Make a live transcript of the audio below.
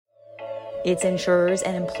It's insurers'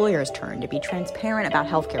 and employers' turn to be transparent about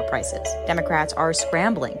healthcare prices. Democrats are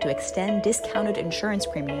scrambling to extend discounted insurance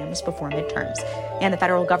premiums before midterms. And the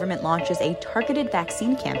federal government launches a targeted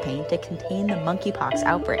vaccine campaign to contain the monkeypox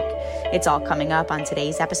outbreak. It's all coming up on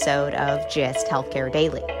today's episode of GIST Healthcare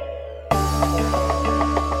Daily.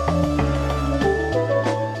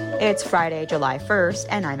 It's Friday, July 1st,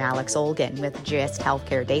 and I'm Alex Olgin with GIST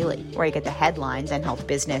Healthcare Daily, where you get the headlines and health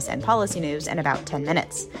business and policy news in about 10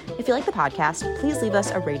 minutes. If you like the podcast, please leave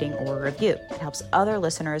us a rating or a review. It helps other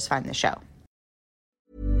listeners find the show.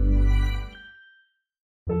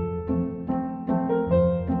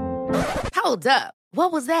 Hold up.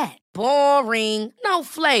 What was that? Boring. No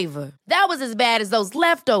flavor. That was as bad as those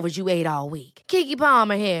leftovers you ate all week. Keke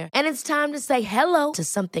Palmer here, and it's time to say hello to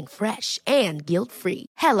something fresh and guilt-free.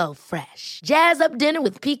 HelloFresh. Jazz up dinner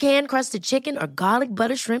with pecan-crusted chicken or garlic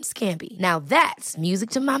butter shrimp scampi. Now that's music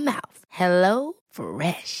to my mouth.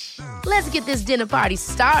 HelloFresh. Let's get this dinner party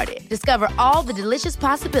started. Discover all the delicious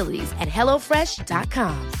possibilities at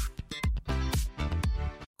HelloFresh.com.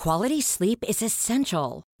 Quality sleep is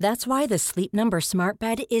essential. That's why the Sleep Number Smart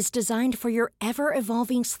Bed is designed for your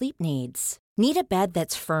ever-evolving sleep needs. Need a bed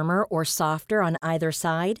that's firmer or softer on either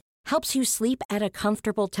side? Helps you sleep at a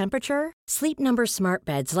comfortable temperature? Sleep Number Smart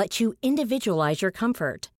Beds let you individualize your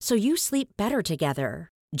comfort, so you sleep better together.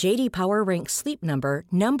 J.D. Power ranks Sleep Number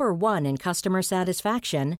number 1 in customer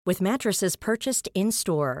satisfaction with mattresses purchased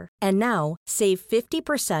in-store. And now, save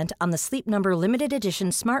 50% on the Sleep Number Limited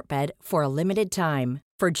Edition Smart Bed for a limited time.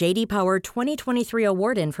 For J.D. Power 2023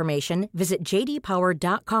 award information, visit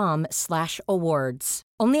jdpower.com/awards.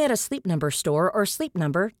 Only at a Sleep Number store or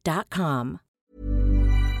sleepnumber.com.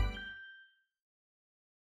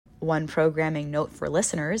 One programming note for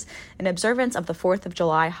listeners: in observance of the 4th of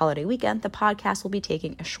July holiday weekend, the podcast will be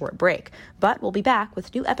taking a short break, but we'll be back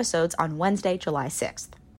with new episodes on Wednesday, July 6th.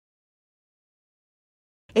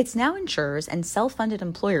 It's now insurers and self-funded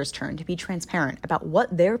employers' turn to be transparent about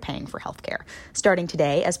what they're paying for healthcare. Starting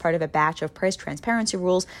today, as part of a batch of price transparency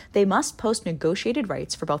rules, they must post negotiated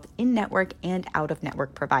rates for both in-network and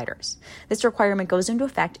out-of-network providers. This requirement goes into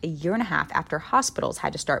effect a year and a half after hospitals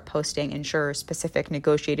had to start posting insurer-specific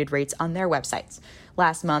negotiated rates on their websites.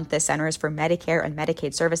 Last month, the Centers for Medicare and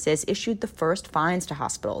Medicaid Services issued the first fines to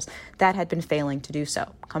hospitals that had been failing to do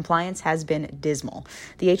so. Compliance has been dismal.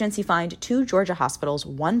 The agency fined 2 Georgia hospitals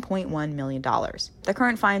 $1.1 million. The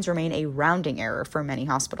current fines remain a rounding error for many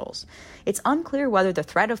hospitals. It's unclear whether the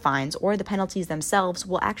threat of fines or the penalties themselves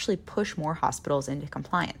will actually push more hospitals into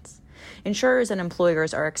compliance. Insurers and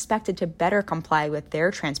employers are expected to better comply with their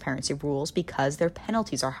transparency rules because their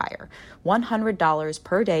penalties are higher, $100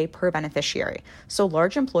 per day per beneficiary, so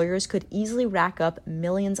large employers could easily rack up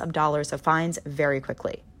millions of dollars of fines very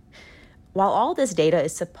quickly. While all this data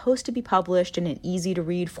is supposed to be published in an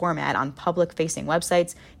easy-to-read format on public-facing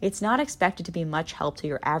websites, it's not expected to be much help to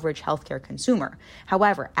your average healthcare consumer.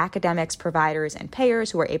 However, academics, providers, and payers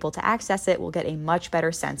who are able to access it will get a much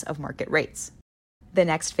better sense of market rates. The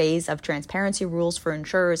next phase of transparency rules for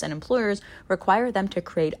insurers and employers require them to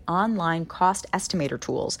create online cost estimator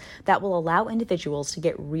tools that will allow individuals to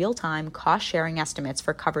get real-time cost-sharing estimates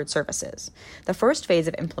for covered services. The first phase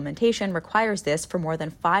of implementation requires this for more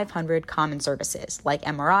than 500 common services, like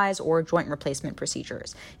MRIs or joint replacement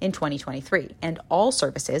procedures, in 2023, and all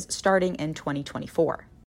services starting in 2024.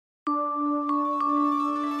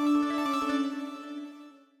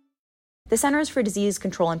 The Centers for Disease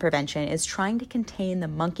Control and Prevention is trying to contain the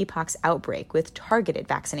monkeypox outbreak with targeted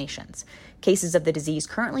vaccinations. Cases of the disease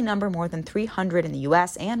currently number more than 300 in the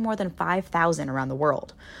U.S. and more than 5,000 around the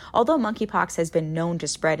world. Although monkeypox has been known to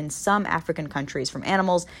spread in some African countries from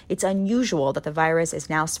animals, it's unusual that the virus is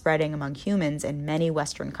now spreading among humans in many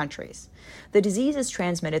Western countries. The disease is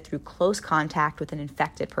transmitted through close contact with an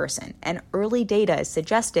infected person, and early data is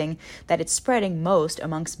suggesting that it's spreading most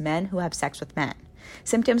amongst men who have sex with men.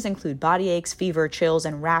 Symptoms include body aches, fever, chills,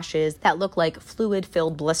 and rashes that look like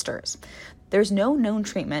fluid-filled blisters. There's no known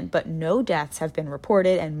treatment, but no deaths have been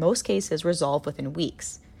reported, and most cases resolve within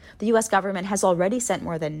weeks. The U.S. government has already sent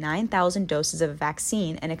more than 9,000 doses of a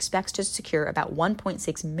vaccine and expects to secure about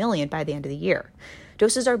 1.6 million by the end of the year.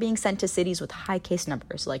 Doses are being sent to cities with high case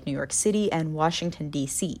numbers like New York City and Washington,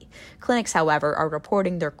 D.C. Clinics, however, are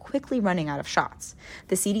reporting they're quickly running out of shots.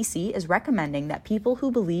 The CDC is recommending that people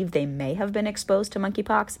who believe they may have been exposed to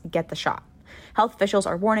monkeypox get the shot. Health officials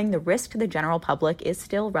are warning the risk to the general public is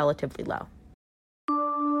still relatively low.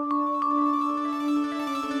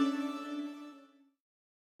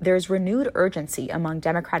 There's renewed urgency among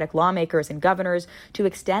Democratic lawmakers and governors to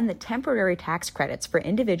extend the temporary tax credits for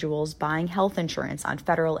individuals buying health insurance on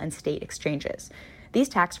federal and state exchanges. These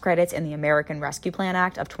tax credits in the American Rescue Plan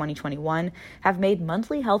Act of 2021 have made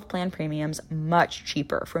monthly health plan premiums much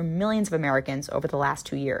cheaper for millions of Americans over the last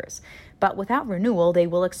 2 years. But without renewal, they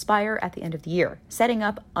will expire at the end of the year, setting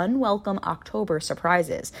up unwelcome October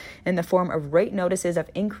surprises in the form of rate notices of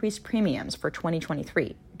increased premiums for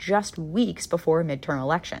 2023, just weeks before midterm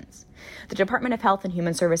elections. The Department of Health and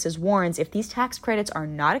Human Services warns if these tax credits are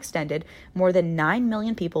not extended, more than 9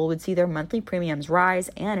 million people would see their monthly premiums rise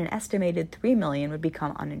and an estimated 3 million would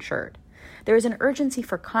become uninsured. There is an urgency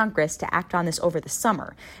for Congress to act on this over the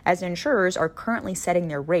summer, as insurers are currently setting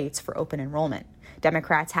their rates for open enrollment.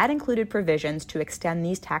 Democrats had included provisions to extend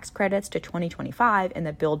these tax credits to 2025 in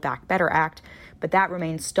the Build Back Better Act, but that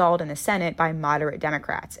remains stalled in the Senate by moderate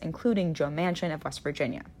Democrats, including Joe Manchin of West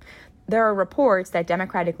Virginia. There are reports that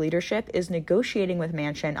Democratic leadership is negotiating with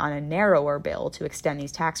Manchin on a narrower bill to extend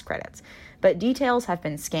these tax credits, but details have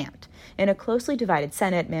been scamped. In a closely divided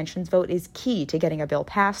Senate, Manchin's vote is key to getting a bill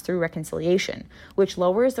passed through reconciliation, which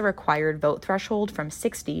lowers the required vote threshold from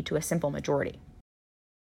 60 to a simple majority.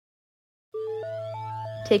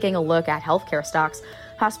 Taking a look at healthcare stocks,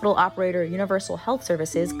 hospital operator Universal Health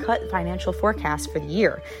Services cut financial forecasts for the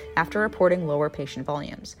year after reporting lower patient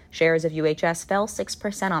volumes. Shares of UHS fell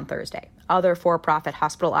 6% on Thursday. Other for-profit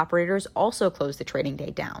hospital operators also closed the trading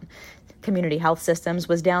day down. Community Health Systems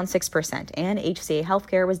was down 6%, and HCA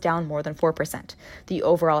Healthcare was down more than 4%. The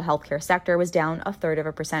overall healthcare sector was down 1/3 of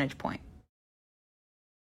a percentage point.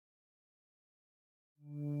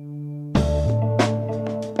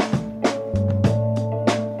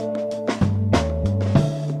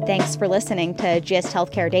 Thanks for listening to GIST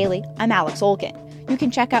Healthcare Daily. I'm Alex Olkin. You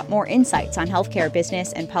can check out more insights on healthcare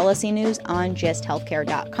business and policy news on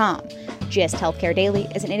gisthealthcare.com. GIST Healthcare Daily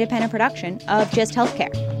is an independent production of GIST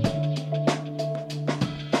Healthcare.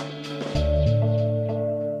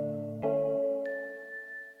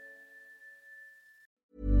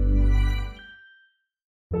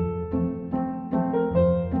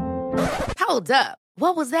 Hold up.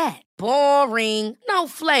 What was that? Boring. No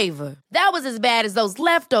flavor. That was as bad as those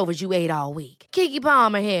leftovers you ate all week. Keke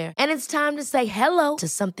Palmer here, and it's time to say hello to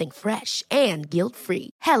something fresh and guilt-free.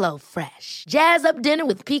 Hello Fresh. Jazz up dinner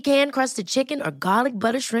with pecan-crusted chicken or garlic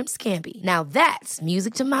butter shrimp scampi. Now that's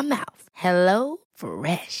music to my mouth. Hello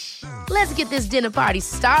Fresh. Let's get this dinner party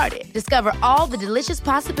started. Discover all the delicious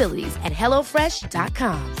possibilities at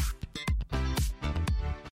HelloFresh.com.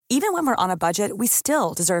 Even when we're on a budget, we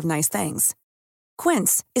still deserve nice things.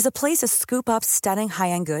 Quince is a place to scoop up stunning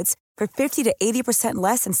high-end goods for 50 to 80%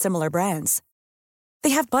 less than similar brands.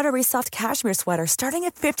 They have buttery soft cashmere sweaters starting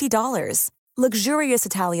at $50, luxurious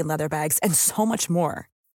Italian leather bags, and so much more.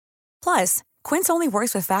 Plus, Quince only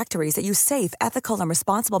works with factories that use safe, ethical, and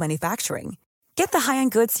responsible manufacturing. Get the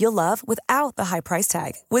high-end goods you'll love without the high price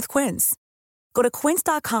tag with Quince. Go to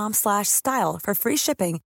quince.com/style for free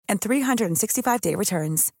shipping and 365-day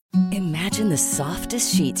returns. Imagine the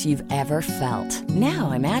softest sheets you've ever felt.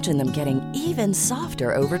 Now imagine them getting even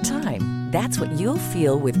softer over time. That's what you'll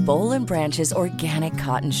feel with Boll & Branch's organic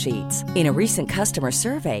cotton sheets. In a recent customer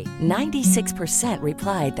survey, 96%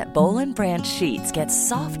 replied that Boll & Branch sheets get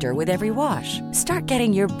softer with every wash. Start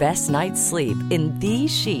getting your best night's sleep in these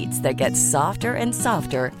sheets that get softer and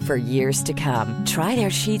softer for years to come. Try their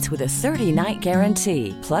sheets with a 30-night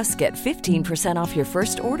guarantee. Plus, get 15% off your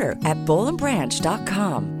first order at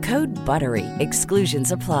bollandbranch.com. Code BUTTERY.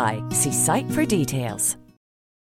 Exclusions apply. See site for details.